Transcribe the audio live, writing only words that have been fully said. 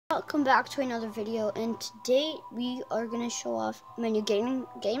Welcome back to another video, and today we are gonna show off my new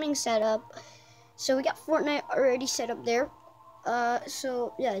gaming setup. So we got Fortnite already set up there.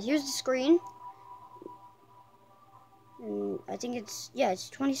 So yeah, here's the screen, and I think it's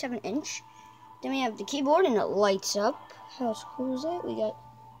 27 inch. Then we have the keyboard, and it lights up. How cool is that? We got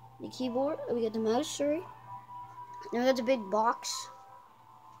the keyboard, we got the mouse, sorry. Then we got the big box,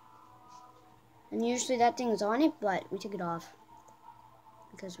 and usually that thing is on it, but we took it off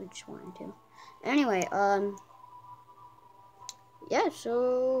because we just wanted to. Anyway, yeah,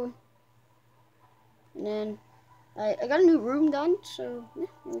 so, and then I got a new room done, so yeah,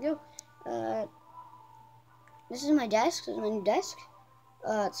 here we go. This is my desk. This is my new desk.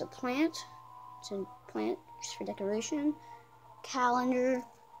 It's a plant. It's a plant just for decoration. Calendar,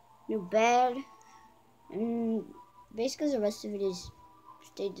 new bed, and basically the rest of it is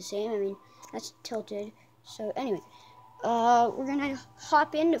stayed the same. I mean, that's tilted. So anyway, we're gonna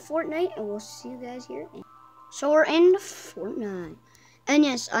hop into Fortnite, and we'll see you guys here. So we're in Fortnite, and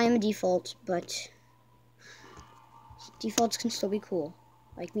yes, I am a default, but defaults can still be cool,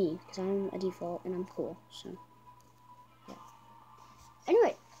 like me, because I'm a default and I'm cool. So yeah.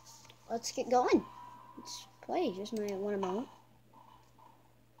 Anyway, let's get going. Let's play. Just my one moment.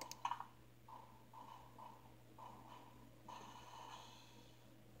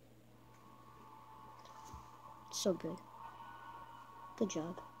 So good. Good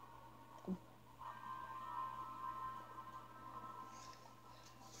job.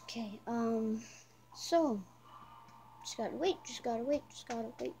 Okay. So just gotta wait.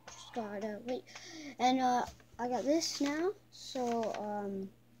 And I got this now. So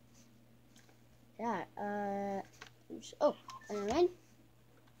yeah. Oh, and I'm in.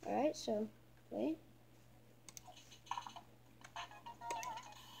 All right. So wait.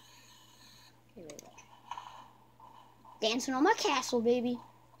 Okay, wait. Dancing on my castle, baby.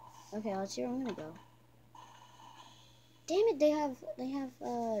 Okay, let's see where I'm gonna go. Damn it, they have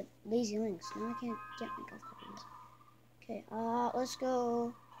lazy links. Now I can't get my golf clubs. Okay, let's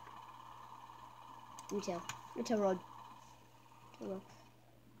go. Retail road.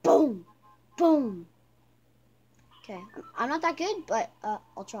 Boom, boom. Okay, I'm not that good, but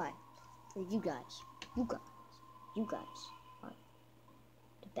I'll try. For you guys, you guys are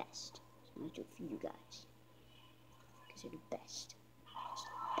the best. So I'm gonna do it for you guys. Because you're the best.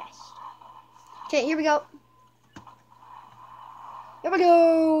 Okay, here we go. Here we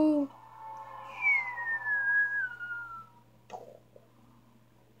go.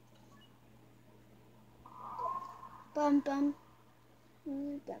 Bum bum.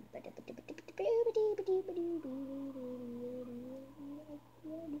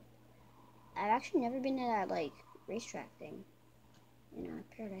 I've actually never been to that like racetrack thing in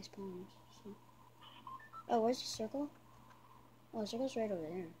Paradise Palms. So. Oh, where's the circle? Oh, the circle's right over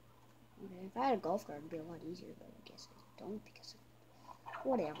there. Okay, if I had a golf cart, it'd be a lot easier, but I guess I don't because of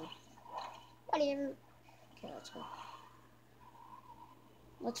whatever. Okay, let's go.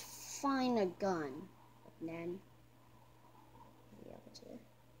 Let's find a gun, and then be able to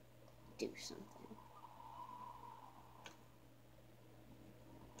do something.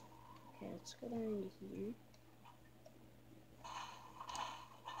 Okay, let's go down into here.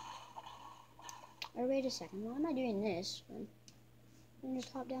 Oh, wait a second. Why am I doing this? I'm gonna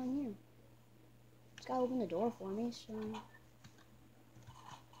just hop down here. This guy opened the door for me, so.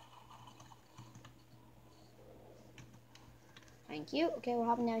 Thank you. Okay, we're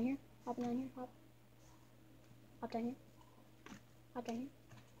hopping down here. Hop down here.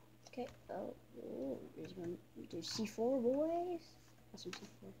 Okay. Oh, there's C4, boys. That's some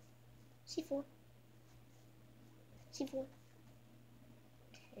C4.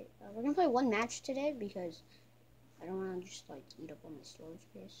 Okay, we're gonna play one match today because I don't want to just like eat up all my storage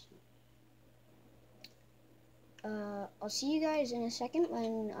space. I'll see you guys in a second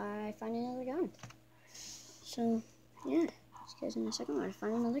when I find another gun. So, yeah, see you guys in a second when I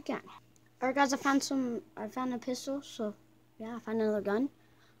find another gun. Alright guys, I found a pistol, so yeah, I found another gun.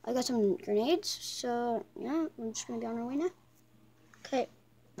 I got some grenades, so yeah, we're just gonna be on our way now. Okay,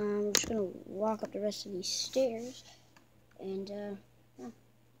 we're just gonna walk up the rest of these stairs, and yeah.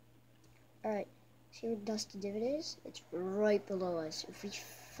 Alright, see where Dusty Divot is? It's right below us. If we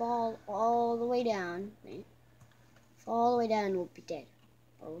fall all the way down, right? Fall all the way down, we'll be dead,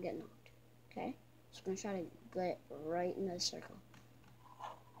 or we'll get knocked. Okay, so we're gonna try to get right into the circle.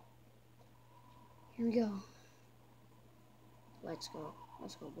 Here we go. Let's go,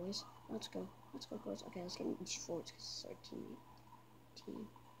 boys. Let's go, boys. Okay, let's get in these forts because it's our team.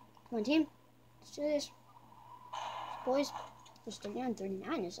 Come on, team. Let's do this, boys. There's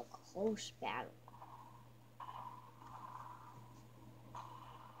 39. It's a close battle.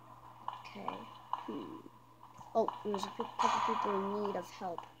 Okay. Oh, there's a couple people in need of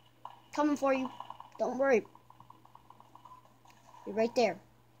help. Coming for you. Don't worry. You're right there.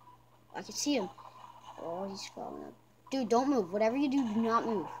 I can see him. Oh, he's crawling up. Dude, don't move. Whatever you do, do not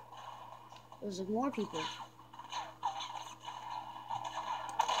move. There's more people.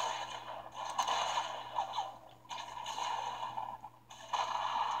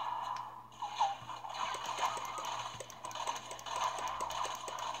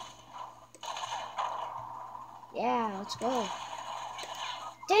 Yeah, let's go.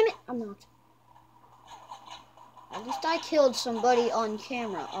 Damn it, I'm not. At least I killed somebody on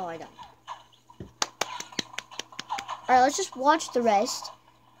camera. Oh, I died. Alright, let's just watch the rest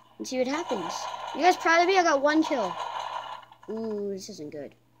and see what happens. You guys proud of me? I got 1 kill. Ooh, this isn't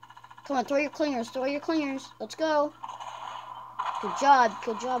good. Come on, throw your clingers. Throw your clingers. Let's go. Good job.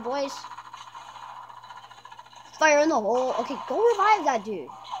 Good job, boys. Fire in the hole. Okay, go revive that dude.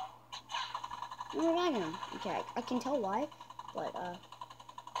 I'm reviving him. Okay, I can tell why, but,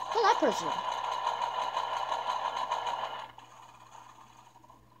 kill that person.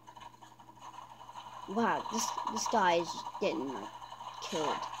 Wow, this guy is getting, like,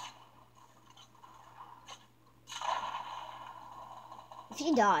 killed. If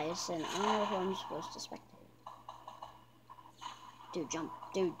he dies, then I don't know who I'm supposed to spectate. Dude, jump.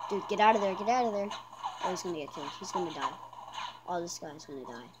 Dude, get out of there. Get out of there. Oh, he's gonna get killed. He's gonna die. Oh, this guy's gonna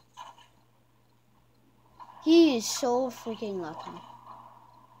die. He is so freaking lucky.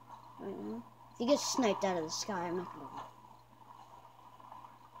 Right now. If he gets sniped out of the sky, I'm not gonna laugh.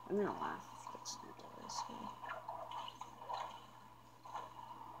 I'm gonna laugh if he gets sniped out of the sky.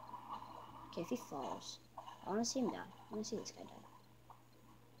 Okay, if he falls, I wanna see him die. I wanna see this guy die.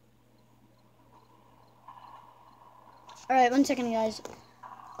 Alright, 1 second, guys.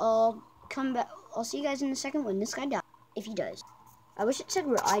 I'll come back. I'll see you guys in a second when this guy dies. If he does. I wish it said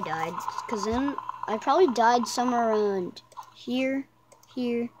where I died, because then I probably died somewhere around here,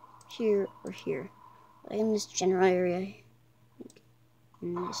 here, here, or here. Like in this general area. Like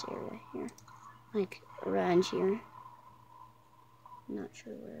in this area here. Like around here. I'm not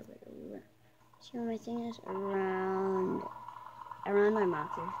sure where, but where. See where my thing is? Around my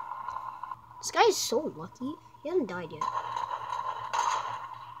marker. This guy is so lucky. He hasn't died yet.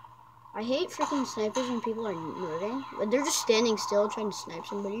 I hate freaking snipers when people are moving, but they're just standing still trying to snipe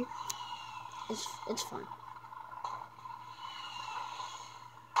somebody. It's fun.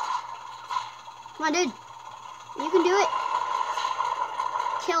 Come on, dude. You can do it.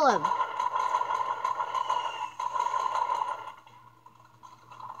 Kill him.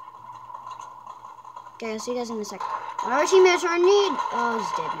 Okay, I'll see you guys in a sec. Our teammates are in need. Oh,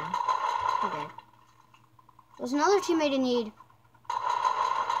 he's dead now. Okay. There's another teammate in need.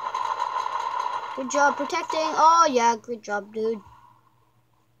 Good job protecting. Oh, yeah, good job, dude.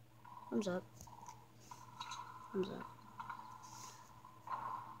 Thumbs up. Thumbs up.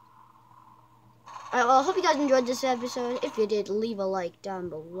 Alright, well, I hope you guys enjoyed this episode. If you did, leave a like down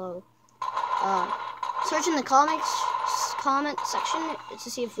below. Search in the comment section to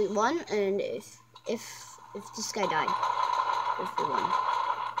see if we won and if this guy died. If we won.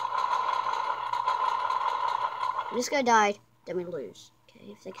 If this guy died, then we lose.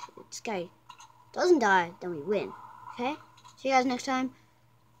 Okay, if this guy doesn't die, then we win. Okay? See you guys next time.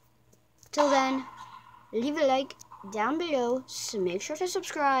 Till then, leave a like down below, so make sure to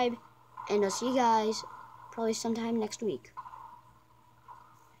subscribe, and I'll see you guys probably sometime next week.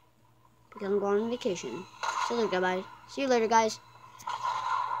 Because I'm going on vacation. So there, goodbye. See you later, guys.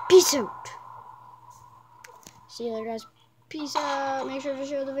 Peace out. See you later, guys. Peace out. Make sure to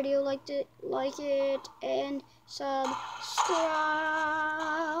share the video, like it, and subscribe.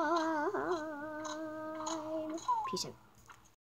 Peace out.